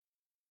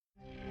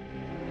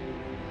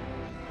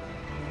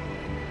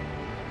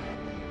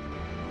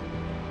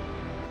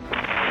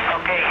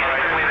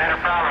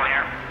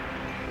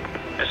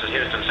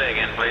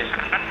please.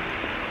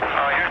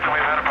 Houston,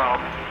 we've had a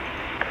problem.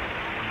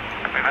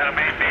 We've had a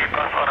main B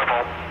bus on a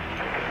volt.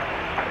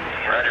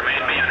 Roger, main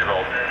B on a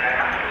volt.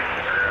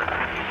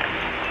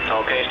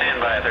 Okay,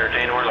 stand by,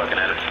 13, we're looking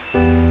at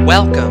it.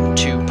 Welcome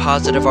to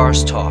Positive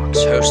Arse Talks,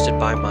 hosted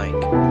by Mike.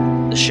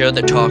 The show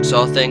that talks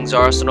all things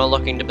Arsenal,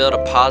 looking to build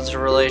a positive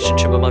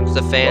relationship amongst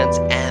the fans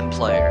and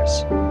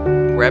players.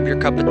 Grab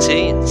your cup of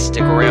tea and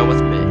stick around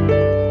with me.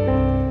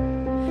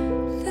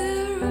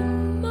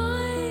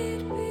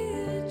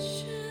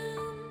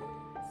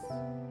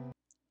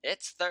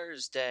 It's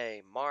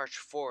Thursday, March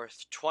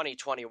 4th,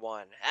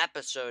 2021,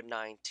 episode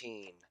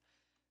 19,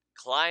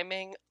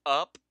 Climbing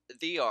Up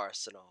the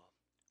Arsenal.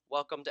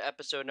 Welcome to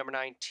episode number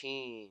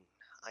 19.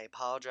 I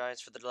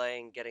apologize for the delay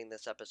in getting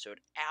this episode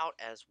out,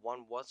 as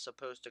one was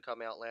supposed to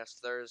come out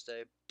last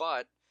Thursday,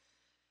 but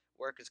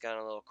work has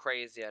gotten a little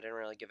crazy. I didn't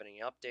really give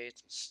any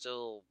updates. I'm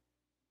still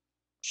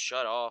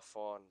shut off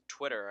on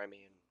Twitter. I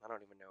mean, I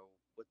don't even know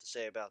what to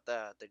say about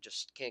that. They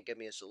just can't give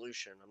me a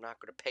solution. I'm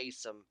not going to pay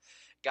some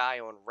guy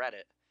on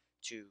Reddit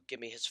to give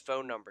me his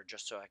phone number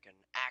just so I can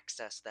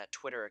access that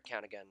Twitter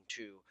account again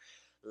to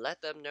let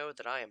them know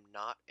that I am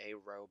not a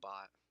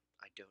robot.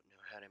 I don't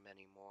know how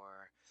many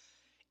more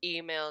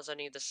emails I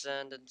need to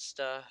send and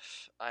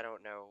stuff. I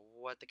don't know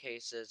what the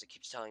case is. It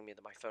keeps telling me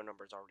that my phone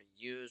number is already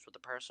used with the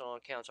personal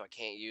account, so I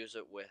can't use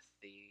it with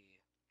the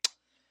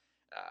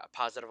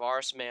Positive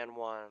Arseman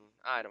one.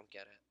 I don't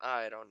get it.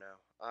 I don't know.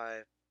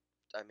 I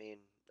mean,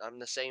 I'm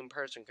the same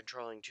person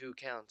controlling two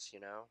accounts, you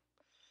know?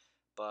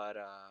 But,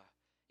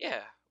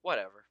 yeah,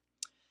 whatever.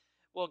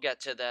 We'll get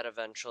to that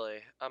eventually.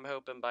 I'm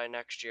hoping by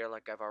next year,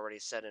 like I've already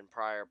said in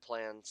prior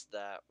plans,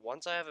 that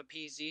once I have a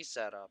PZ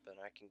set up and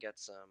I can get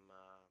some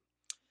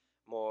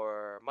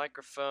more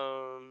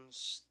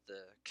microphones,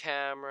 the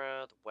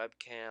camera, the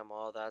webcam,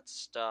 all that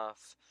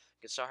stuff,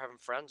 I can start having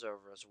friends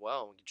over as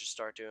well. We can just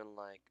start doing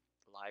like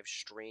live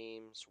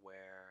streams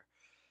where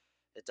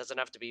it doesn't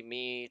have to be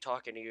me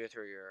talking to you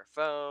through your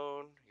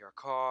phone, your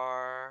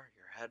car,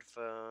 your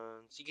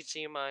headphones. You can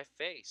see my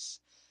face.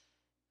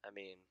 I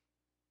mean,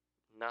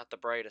 not the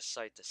brightest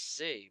sight to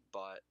see,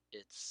 but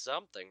it's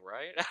something,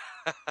 right?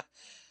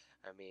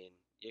 I mean,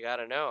 you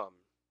gotta know I'm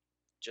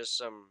just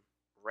some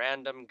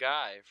random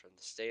guy from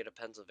the state of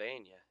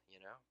Pennsylvania, you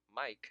know?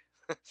 Mike.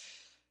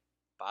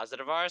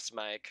 Positive Arse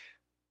Mike.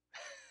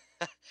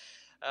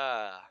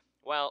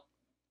 Well,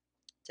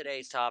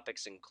 today's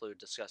topics include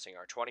discussing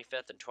our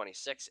 25th and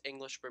 26th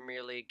English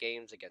Premier League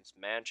games against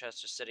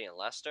Manchester City and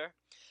Leicester,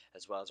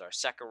 as well as our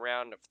second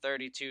round of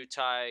 32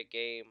 tie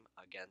game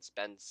against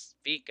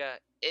Benfica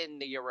in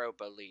the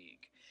Europa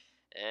League.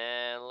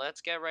 And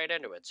let's get right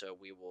into it. So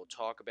we will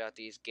talk about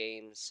these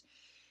games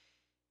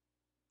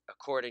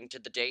according to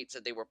the dates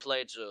that they were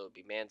played. So it'll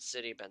be Man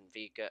City,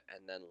 Benfica,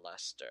 and then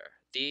Leicester.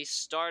 The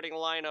starting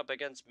lineup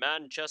against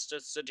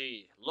Manchester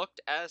City looked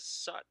as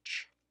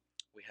such.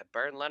 We had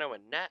Bernd Leno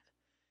in net.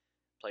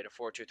 Played a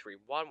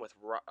 4-2-3-1 with,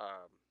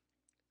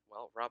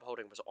 Rob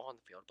Holding was on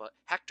the field, but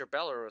Hector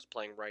Bellerin was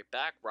playing right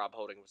back. Rob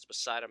Holding was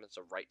beside him as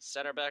a right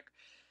center back.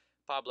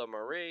 Pablo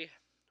Mari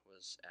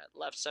was at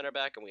left center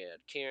back, and we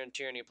had Kieran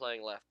Tierney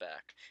playing left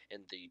back.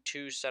 In the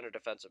two center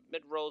defensive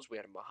mid roles, we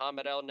had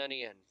Mohamed El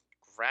Neni and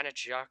Granit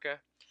Xhaka.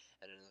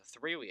 And in the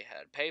three, we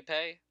had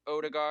Pepe,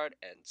 Odegaard,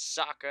 and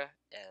Saka,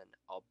 and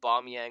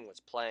Aubameyang was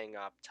playing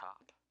up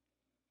top.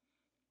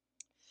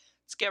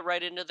 Let's get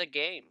right into the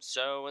game.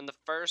 So in the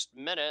first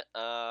minute,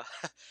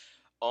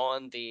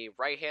 on the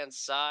right-hand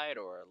side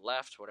or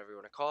left, whatever you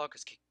want to call it,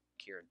 because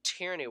Kieran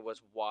Tierney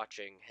was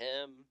watching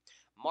him,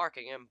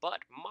 marking him,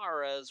 but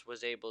Mahrez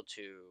was able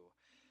to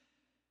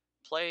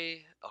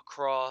play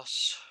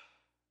across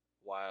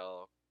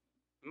while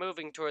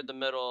moving toward the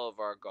middle of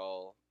our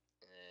goal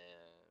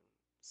and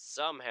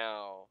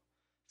somehow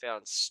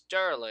found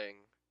Sterling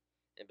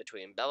in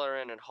between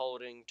Bellerin and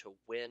Holding to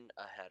win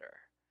a header.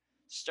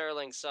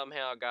 Sterling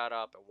somehow got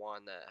up and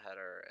won that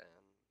header,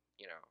 and,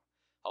 you know,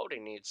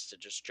 Holding needs to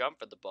just jump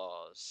for the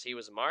balls. He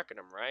was marking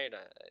him, right?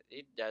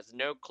 He has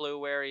no clue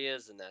where he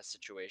is in that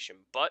situation,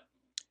 but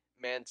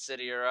Man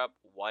City are up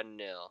 1-0.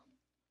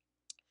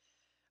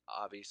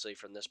 Obviously,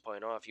 from this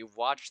point on, if you've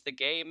watched the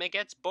game, it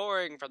gets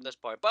boring from this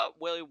point, but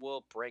we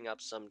will bring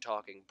up some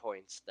talking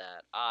points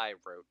that I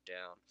wrote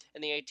down.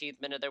 In the 18th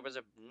minute, there was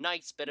a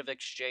nice bit of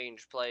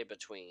exchange play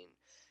between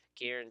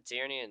Kieran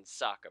Tierney and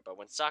Saka, but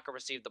when Saka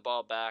received the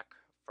ball back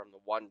from the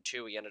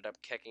 1-2, he ended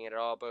up kicking it at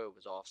elbow. It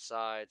was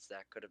offsides.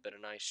 That could have been a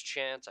nice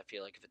chance. I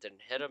feel like if it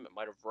didn't hit him, it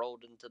might have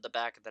rolled into the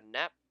back of the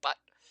net, but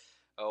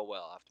oh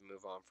well, I'll have to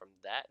move on from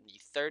that. In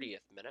the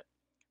 30th minute,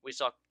 we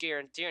saw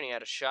Kieran Tierney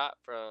had a shot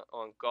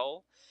on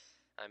goal.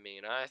 I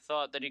mean, I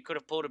thought that he could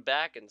have pulled it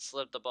back and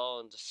slipped the ball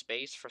into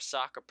space for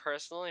Saka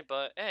personally,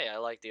 but hey, I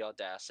like the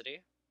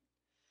audacity.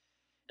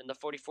 In the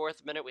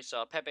 44th minute, we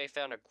saw Pepe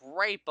found a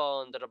great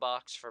ball into the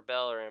box for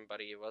Bellerin, but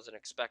he wasn't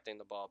expecting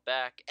the ball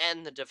back,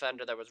 and the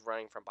defender that was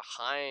running from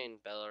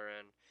behind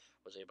Bellerin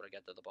was able to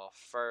get to the ball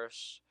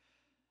first.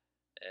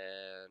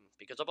 And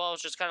because the ball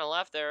was just kind of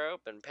left there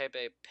open,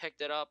 Pepe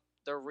picked it up,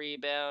 the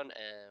rebound,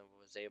 and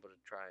was able to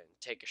try and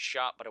take a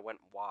shot, but it went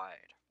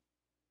wide.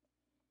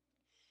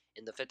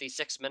 In the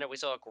 56th minute, we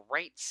saw a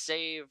great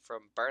save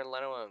from Bernd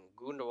Leno on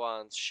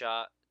Gundogan's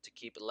shot to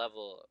keep it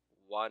level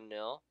 1-0.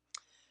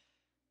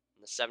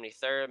 In the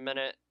 73rd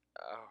minute,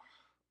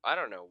 I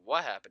don't know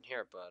what happened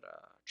here, but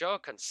Joao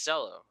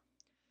Cancelo,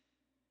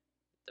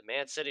 the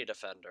Man City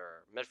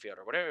defender,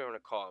 midfielder, whatever you want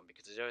to call him,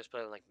 because he's always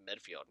playing like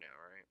midfield now,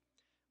 right?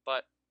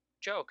 But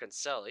Joao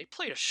Cancelo, he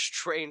played a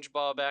strange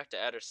ball back to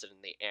Ederson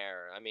in the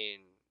air. I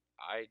mean,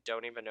 I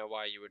don't even know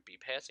why you would be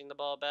passing the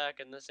ball back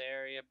in this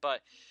area,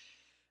 but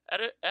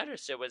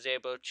Ederson was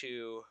able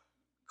to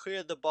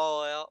clear the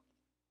ball out,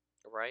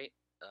 right,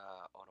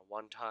 on a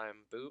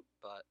one-time boot,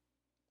 but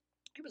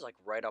he was like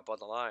right up on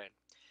the line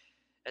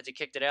as he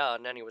kicked it out,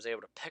 and then he was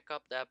able to pick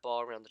up that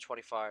ball around the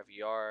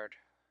 25-yard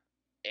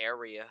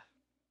area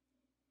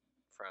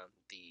from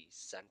the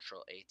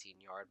central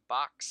 18-yard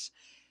box,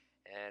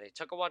 and he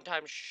took a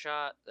one-time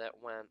shot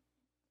that went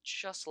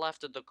just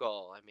left of the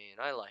goal. I mean,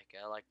 I like it.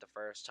 I like the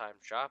first time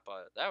shot,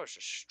 but that was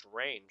just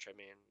strange. I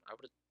mean, I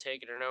would have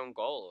taken an own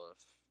goal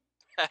if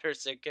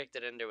Patterson kicked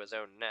it into his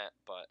own net,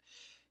 but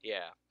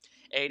yeah.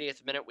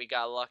 80th minute, we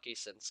got lucky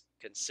since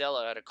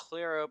Cancelo had a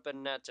clear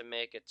open net to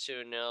make it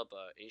 2-0,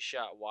 but he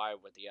shot wide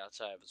with the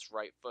outside of his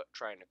right foot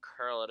trying to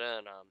curl it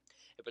in.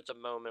 It was a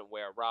moment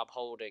where Rob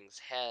Holding's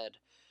head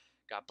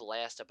got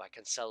blasted by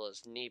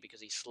Cancelo's knee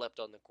because he slipped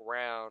on the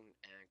ground,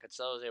 and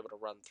Cancelo was able to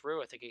run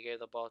through. I think he gave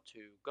the ball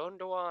to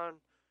Gundogan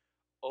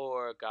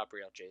or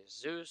Gabriel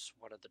Jesus,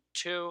 one of the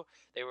two.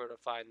 They were to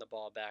find the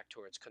ball back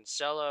towards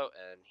Cancelo,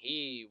 and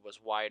he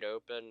was wide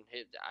open.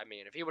 I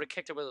mean, if he would have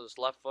kicked it with his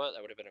left foot,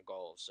 that would have been a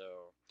goal. So,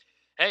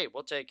 hey,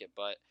 we'll take it.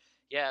 But,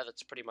 yeah,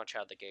 that's pretty much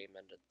how the game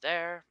ended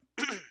there.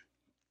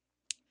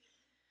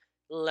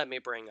 Let me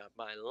bring up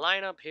my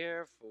lineup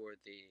here for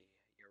the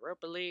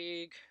Europa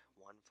League.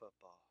 One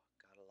football.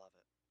 Gotta love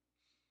it.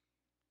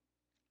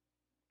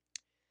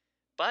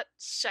 But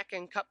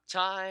second cup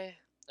tie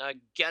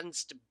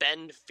against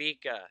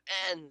Benfica.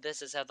 And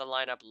this is how the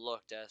lineup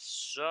looked as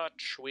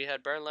such. We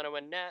had Bernd Leno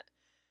in net,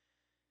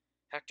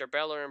 Hector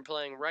Bellerin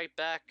playing right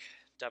back,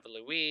 David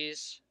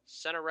Luiz,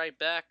 center right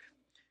back,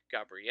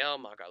 Gabriel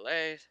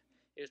Magalhaes,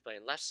 he was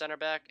playing left center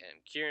back,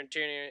 and Kieran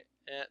Tierney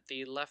at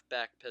the left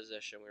back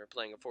position. We were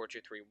playing a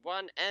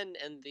 4-2-3-1, and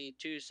in the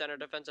two center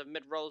defensive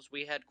mid roles,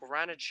 we had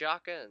Granit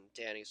Xhaka and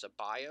Dani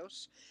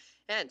Ceballos.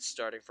 And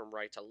starting from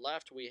right to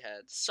left, we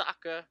had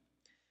Saka,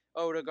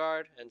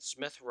 Odegaard, and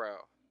Smith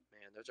Rowe.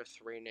 Man, those are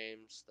three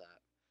names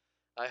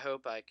that I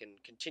hope I can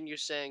continue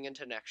saying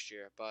into next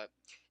year. But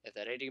if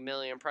that 80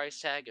 million price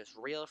tag is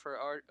real for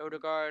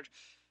Odegaard,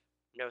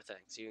 no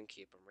thanks. You can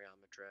keep him, Real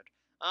Madrid.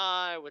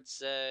 I would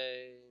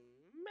say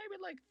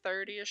maybe like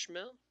 30-ish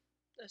mil.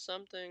 That's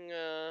something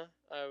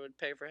I would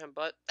pay for him.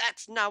 But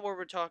that's not what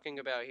we're talking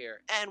about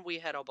here. And we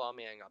had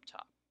Aubameyang up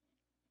top.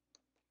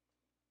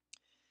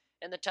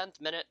 In the 10th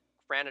minute,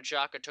 Granit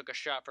Xhaka took a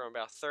shot from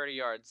about 30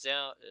 yards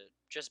out. It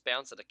just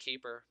bounced at the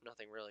keeper.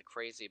 Nothing really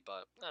crazy,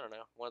 but I don't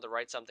know. Wanted to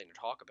write something to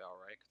talk about,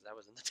 right? Because that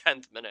was in the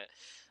 10th minute.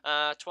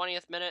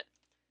 20th minute,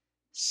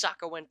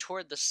 Saka went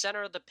toward the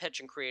center of the pitch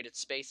and created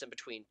space in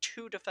between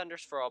two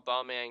defenders for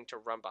Aubameyang to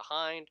run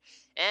behind.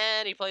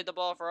 And he played the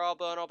ball for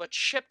Alba, and Alba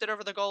chipped it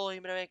over the goal,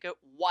 even to make it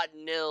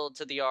 1-0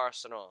 to the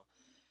Arsenal.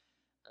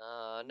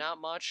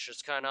 Not much,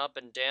 just kind of up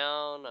and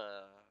down.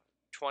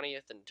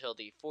 20th until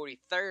the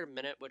 43rd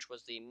minute, which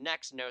was the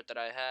next note that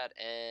I had,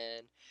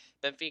 and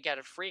Benfica had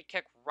a free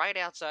kick right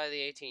outside the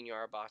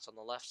 18-yard box on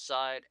the left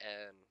side,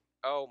 and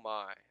oh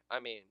my, I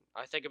mean,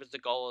 I think it was the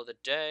goal of the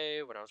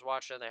day. When I was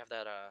watching, they have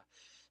that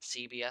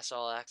CBS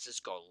All Access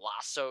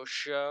Golazo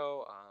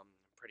show. I'm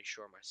pretty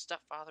sure my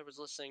stepfather was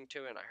listening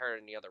to it, and I heard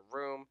it in the other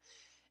room,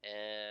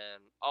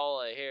 and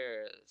all I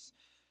hear is,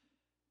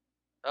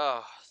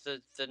 oh,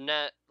 the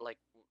net, like,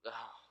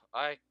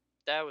 oh,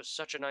 that was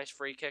such a nice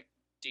free kick.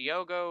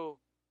 Diogo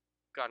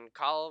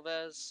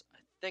Goncalves, I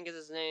think is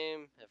his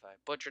name. If I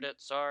butchered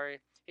it, sorry.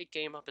 He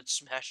came up and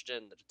smashed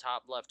it into the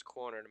top left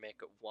corner to make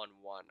it 1-1.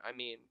 I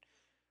mean,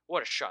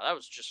 what a shot. That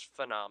was just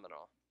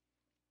phenomenal.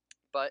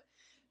 But,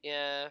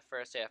 yeah,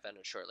 first half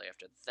ended shortly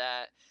after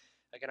that.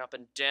 I got up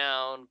and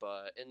down,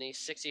 but in the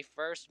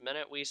 61st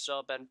minute, we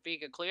saw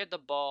Benfica cleared the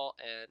ball,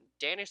 and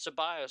Dani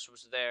Ceballos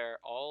was there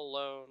all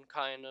alone,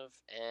 kind of,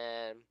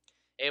 and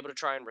able to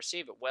try and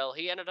receive it. Well,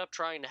 he ended up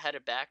trying to head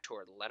it back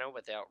toward Leno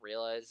without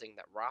realizing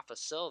that Rafa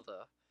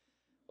Silva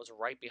was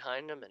right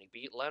behind him, and he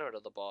beat Leno to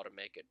the ball to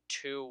make it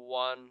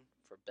 2-1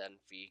 for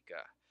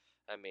Benfica.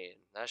 I mean,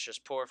 that's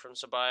just poor from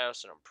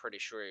Ceballos, and I'm pretty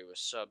sure he was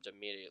subbed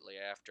immediately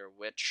after,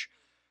 which,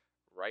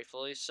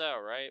 rightfully so,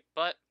 right?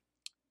 But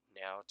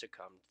now to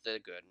come the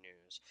good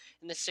news.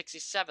 In the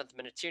 67th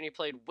minute, Tierney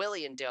played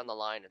Willian down the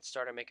line and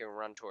started making a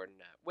run toward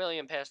net.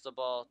 Willian passed the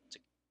ball to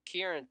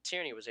Kieran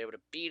Tierney, was able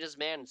to beat his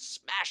man and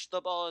smash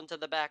the ball into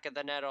the back of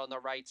the net on the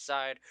right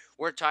side.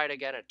 We're tied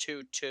again at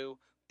 2-2,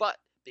 but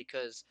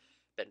because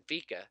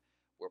Benfica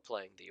were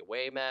playing the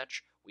away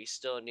match, we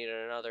still needed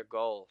another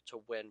goal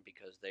to win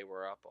because they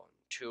were up on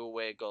 2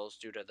 away goals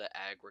due to the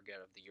aggregate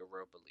of the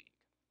Europa League.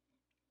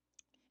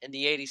 In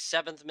the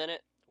 87th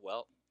minute,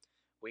 well,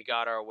 we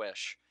got our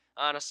wish.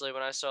 Honestly,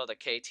 when I saw the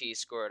KT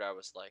scored, I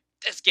was like,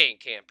 this game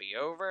can't be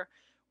over.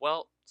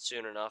 Well,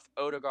 soon enough,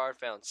 Odegaard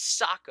found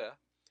Saka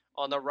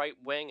on the right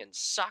wing, and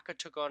Saka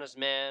took on his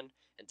man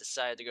and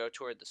decided to go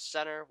toward the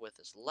center with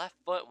his left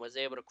foot and was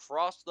able to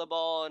cross the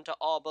ball into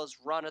Alba's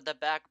run at the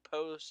back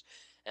post.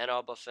 And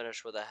Alba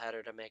finished with a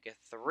header to make it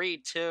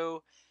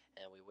 3-2,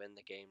 and we win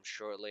the game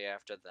shortly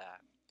after that.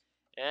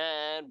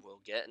 And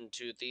we'll get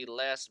into the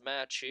last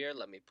match here.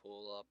 Let me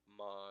pull up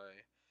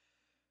my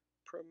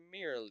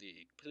Premier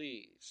League,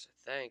 please.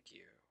 Thank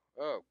you.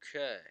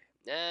 Okay.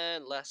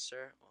 And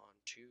Leicester on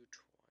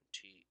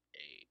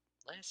 2/28.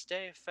 Last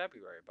day of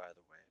February, by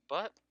the way.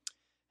 But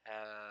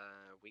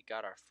we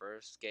got our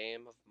first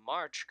game of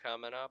March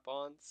coming up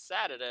on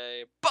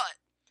Saturday. But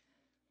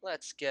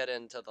let's get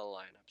into the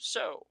lineup.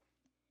 So,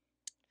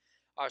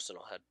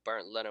 Arsenal had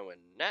Bernd Leno in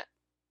net.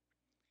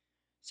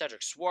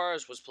 Cedric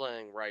Suarez was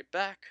playing right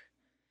back.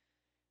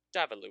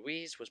 David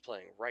Luiz was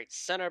playing right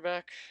center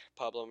back,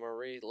 Pablo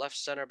Mari left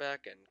center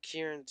back, and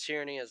Kieran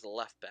Tierney as the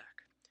left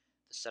back.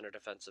 The center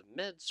defensive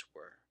mids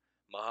were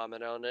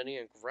Mohamed El Nini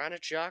and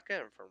Granit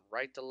Xhaka, and from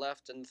right to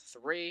left and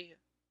three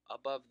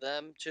above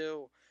them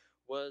too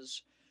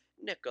was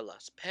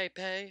Nicolas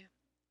Pepe,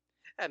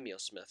 Emile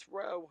Smith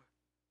Rowe,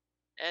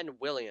 and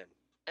Willian.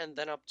 And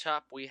then up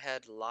top we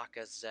had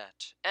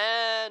Lacazette.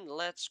 And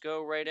let's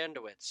go right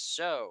into it.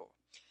 So,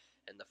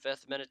 in the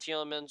 5th minute,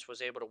 Tielemans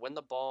was able to win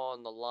the ball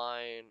on the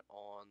line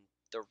on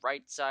the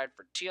right side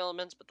for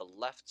Tielemans, but the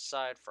left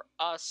side for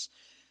us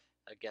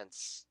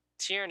against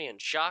Tierney and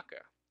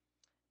Xhaka.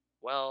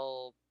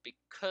 Well,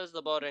 because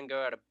the ball didn't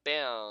go out of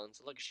bounds,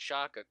 it looked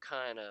like Xhaka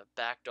kind of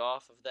backed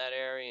off of that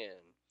area,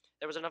 and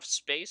there was enough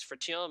space for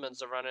Tielemans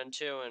to run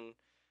into, and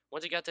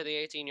once he got to the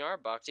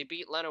 18-yard box, he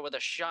beat Leno with a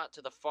shot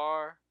to the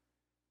far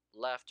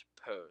left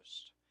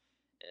post.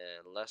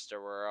 And Leicester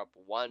were up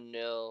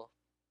 1-0.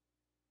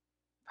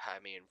 I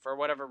mean, for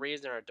whatever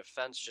reason, our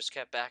defense just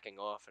kept backing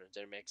off, and it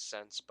didn't make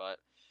sense. But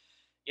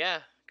yeah,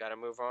 gotta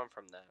move on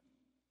from that.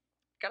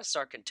 Gotta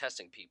start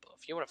contesting people.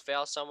 If you want to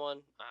fail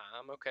someone,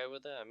 I'm okay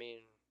with it. I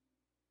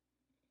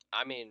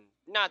mean,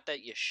 not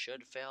that you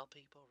should fail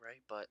people,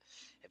 right? But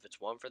if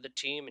it's one for the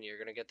team and you're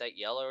gonna get that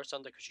yellow or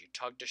something because you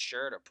tugged a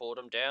shirt or pulled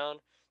him down,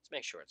 let's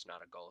make sure it's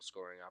not a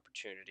goal-scoring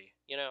opportunity.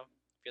 You know,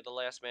 if you're the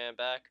last man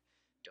back,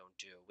 don't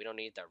do. We don't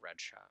need that red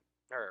shot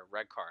or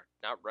red card,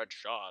 not red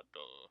shot.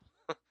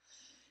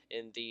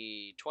 In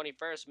the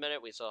 21st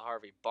minute, we saw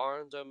Harvey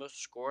Barnes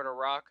almost scored a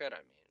rocket. I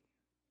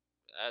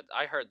mean,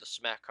 I heard the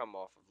smack come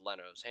off of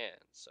Leno's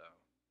hand, so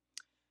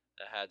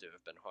that had to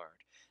have been hard.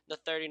 In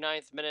the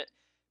 39th minute,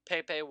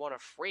 Pepe won a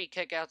free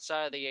kick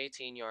outside the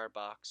 18-yard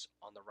box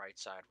on the right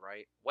side,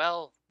 right?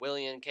 Well,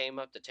 Willian came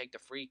up to take the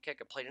free kick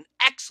and played an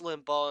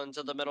excellent ball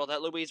into the middle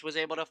that Luiz was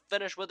able to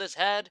finish with his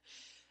head,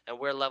 and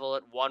we're level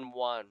at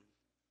 1-1.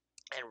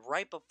 And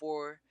right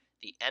before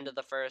the end of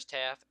the first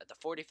half, at the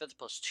 45th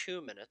plus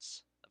 2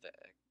 minutes of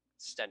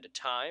extended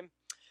time,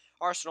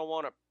 Arsenal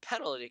won a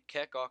penalty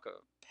kick off a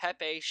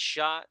Pepe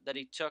shot that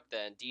he took,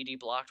 then Didi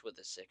blocked with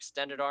his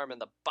extended arm in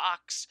the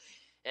box,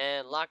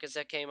 and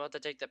Lacazette came out to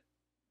take the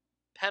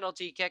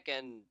penalty kick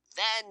and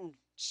then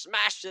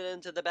smashed it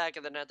into the back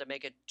of the net to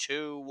make it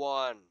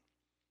 2-1.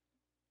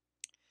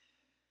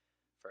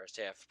 First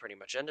half pretty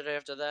much ended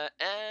after that,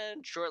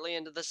 and shortly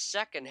into the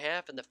second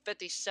half, in the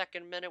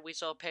 52nd minute, we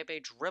saw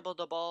Pepe dribble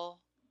the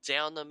ball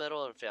down the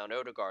middle and found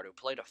Odegaard, who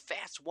played a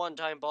fast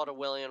one-time ball to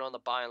Willian on the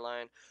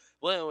byline.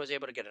 Willian was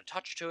able to get a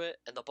touch to it,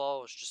 and the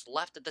ball was just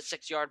left at the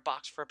 6-yard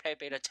box for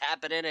Pepe to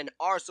tap it in, and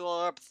Arsenal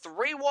are up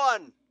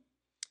 3-1.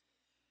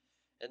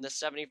 In the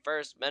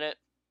 71st minute,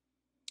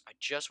 I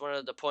just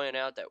wanted to point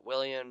out that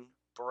Willian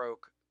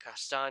broke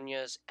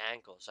Castagna's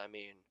ankles. I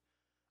mean,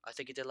 I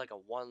think he did like a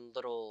one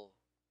little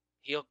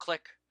heel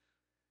click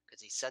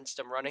because he sensed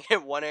him running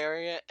in one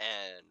area,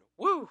 and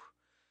woo!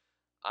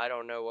 I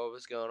don't know what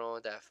was going on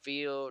with that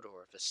field,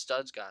 or if his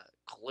studs got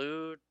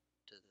glued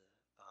to the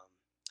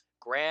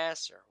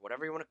grass, or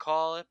whatever you want to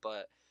call it,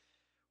 but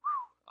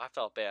whew, I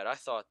felt bad. I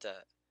thought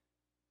that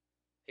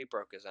he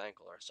broke his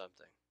ankle or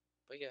something.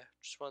 But yeah,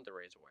 just wanted to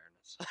raise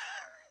awareness.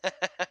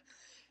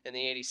 In the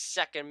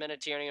 82nd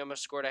minute, Tierney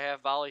almost scored a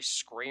half volley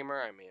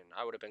screamer. I mean,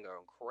 I would have been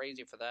going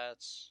crazy for that.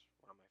 It's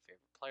one of my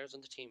favorite players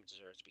on the team. He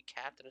deserves to be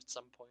captain at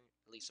some point,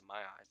 at least in my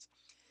eyes.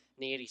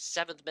 In the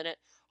 87th minute,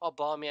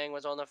 Aubameyang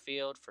was on the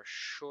field for a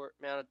short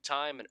amount of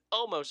time and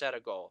almost had a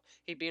goal.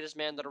 He beat his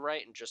man to the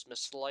right and just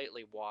missed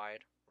slightly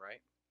wide,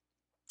 right?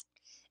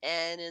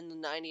 And in the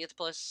 90th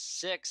plus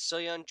 6,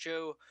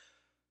 Soyuncu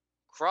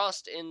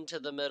crossed into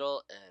the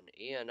middle, and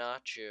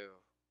Iheanacho,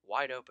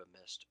 wide open,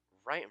 missed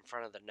right in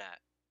front of the net.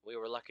 We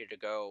were lucky to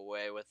go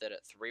away with it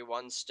at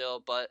 3-1 still,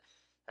 but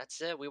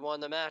that's it. We won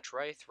the match,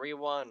 right?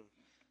 3-1.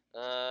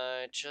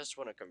 I just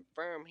want to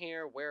confirm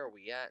here, where are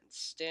we at in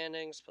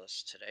standings?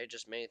 Plus, today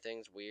just made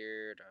things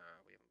weird.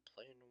 We haven't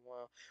played in a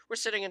while. We're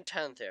sitting in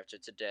 10th after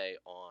today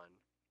on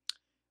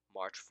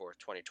March 4th,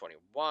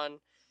 2021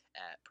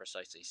 at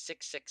precisely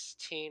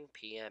 6:16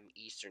 p.m.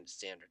 Eastern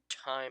Standard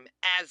Time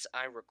as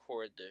I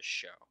record this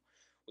show.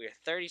 We are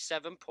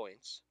 37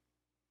 points.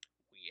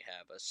 We We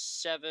have a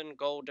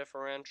 7-goal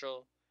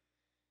differential.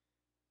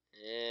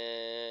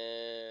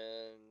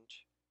 And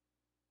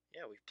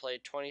yeah, we've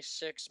played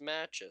 26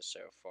 matches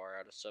so far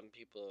out of some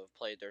people who have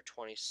played their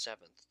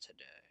 27th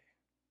today.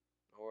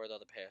 Or the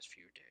past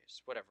few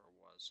days. Whatever it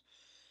was.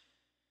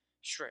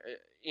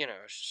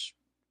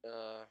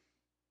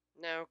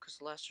 No,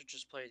 because Leicester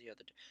just played the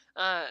other day.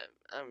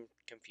 I'm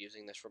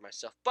confusing this for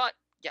myself. But,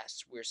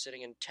 yes, we're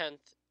sitting in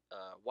 10th.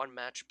 One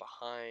match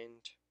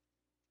behind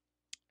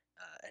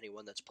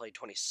anyone that's played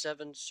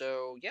 27.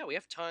 So, yeah, we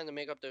have time to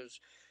make up those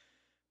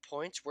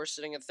points. We're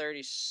sitting at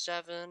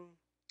 37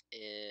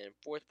 in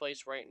 4th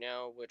place right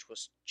now, which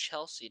was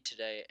Chelsea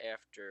today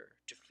after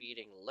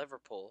defeating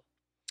Liverpool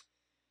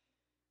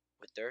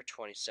with their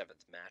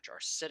 27th match,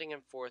 are sitting in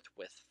 4th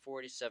with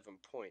 47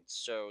 points.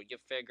 So you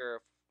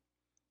figure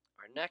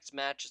our next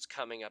match is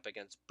coming up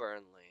against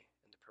Burnley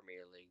in the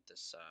Premier League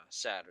this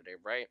Saturday,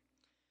 right?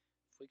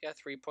 If we get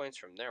 3 points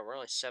from there, we're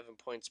only 7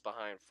 points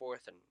behind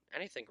 4th, and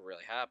anything can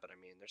really happen. I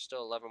mean, there's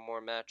still 11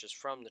 more matches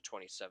from the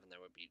 27 that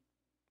would be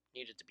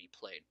needed to be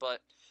played,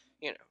 but,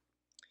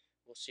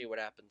 we'll see what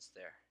happens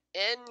there.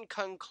 In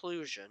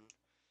conclusion,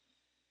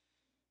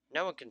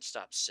 no one can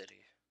stop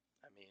City.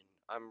 I mean,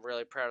 I'm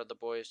really proud of the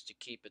boys to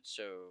keep it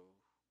so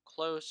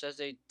close as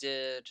they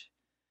did.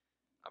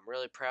 I'm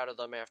really proud of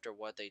them after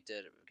what they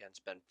did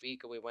against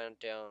Benfica. We went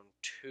down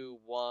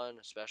 2-1,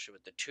 especially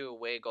with the 2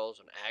 away goals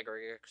on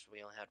aggregate because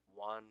we only had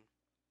 1.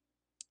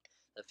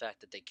 The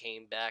fact that they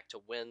came back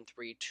to win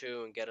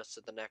 3-2 and get us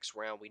to the next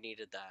round, we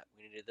needed that.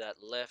 We needed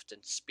that lift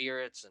and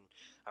spirits, and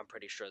I'm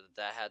pretty sure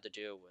that had to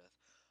do with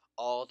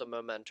all the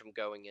momentum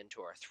going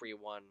into our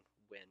 3-1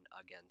 win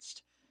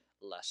against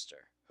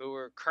Leicester, who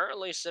are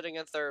currently sitting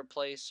in 3rd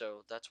place,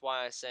 so that's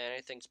why I say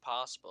anything's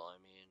possible. I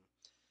mean,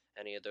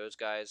 any of those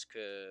guys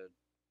could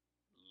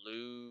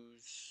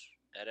lose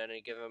at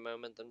any given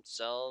moment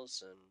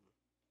themselves, and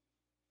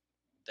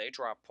they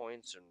drop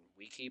points, and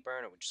we keep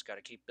earning. We just got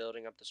to keep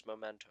building up this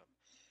momentum.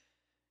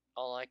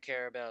 All I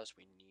care about is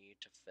we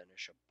need to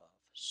finish above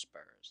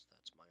Spurs.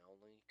 That's my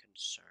only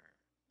concern.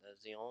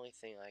 That's the only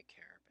thing I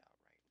care about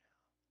right now.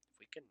 If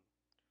we can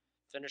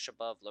finish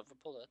above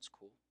Liverpool, that's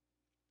cool.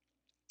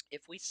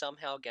 If we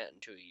somehow get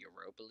into a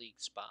Europa League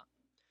spot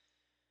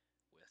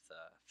with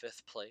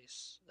 5th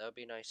place, that would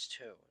be nice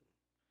too.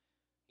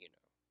 And,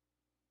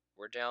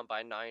 we're down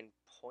by 9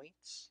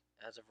 points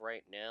as of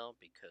right now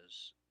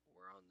because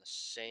we're on the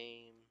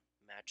same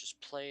matches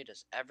played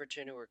as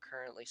Everton, who are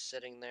currently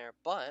sitting there.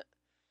 But,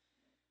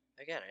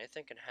 again,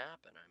 anything can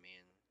happen. I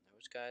mean,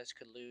 those guys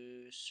could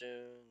lose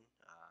soon.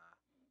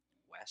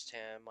 West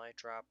Ham might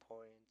drop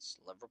points.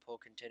 Liverpool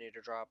continue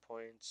to drop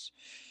points.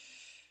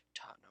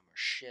 Tottenham are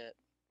shit.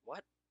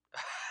 What?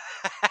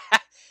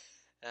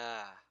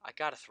 I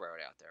gotta throw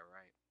it out there,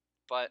 right?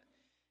 But,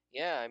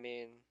 yeah, I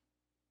mean,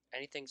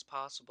 anything's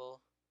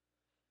possible.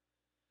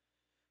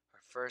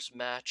 Our first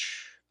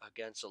match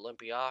against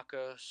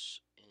Olympiacos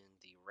in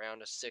the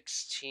round of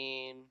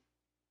 16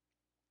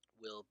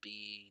 will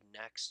be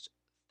next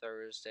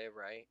Thursday,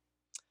 right?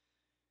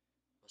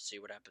 We'll see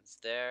what happens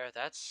there.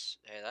 That's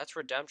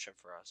redemption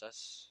for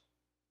us.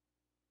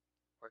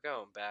 We're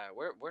going bad.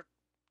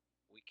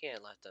 We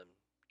can't let them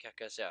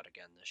kick us out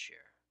again this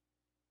year.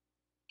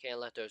 Can't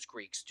let those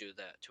Greeks do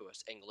that to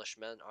us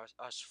Englishmen.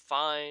 Us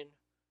fine,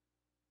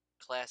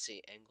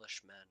 classy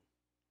Englishmen.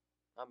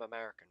 I'm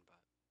American, but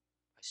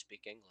I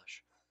speak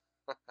English.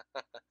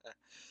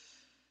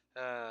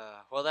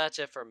 Well, that's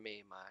it for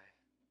me,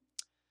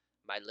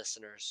 my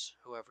listeners,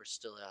 whoever's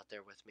still out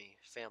there with me,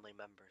 family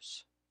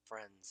members,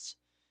 friends,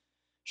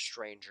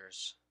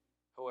 strangers,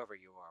 whoever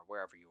you are,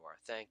 wherever you are,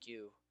 thank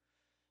you.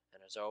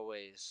 And as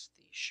always,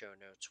 the show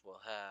notes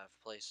will have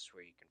places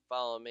where you can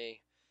follow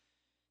me,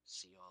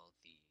 see all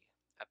the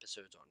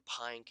episodes on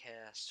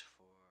Pinecast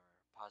for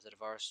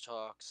Positive Arts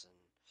Talks, and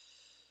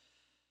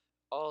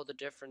all the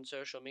different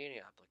social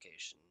media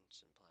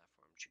applications and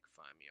platforms you can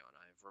find me on.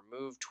 I've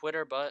removed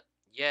Twitter, but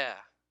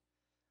yeah,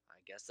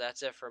 I guess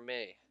that's it for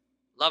me.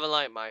 Love and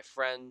light, my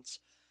friends.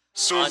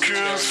 Until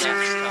next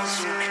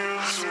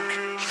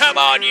time. Come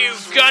on, you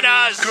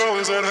Gunners!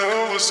 Girls that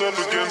held us up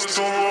against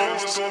the wall.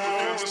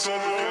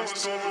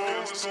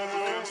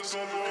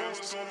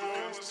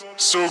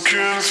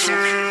 Soaking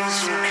through.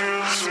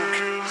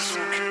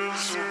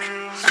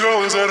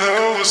 Girls that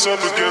held us up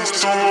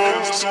against the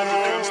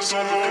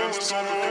wall.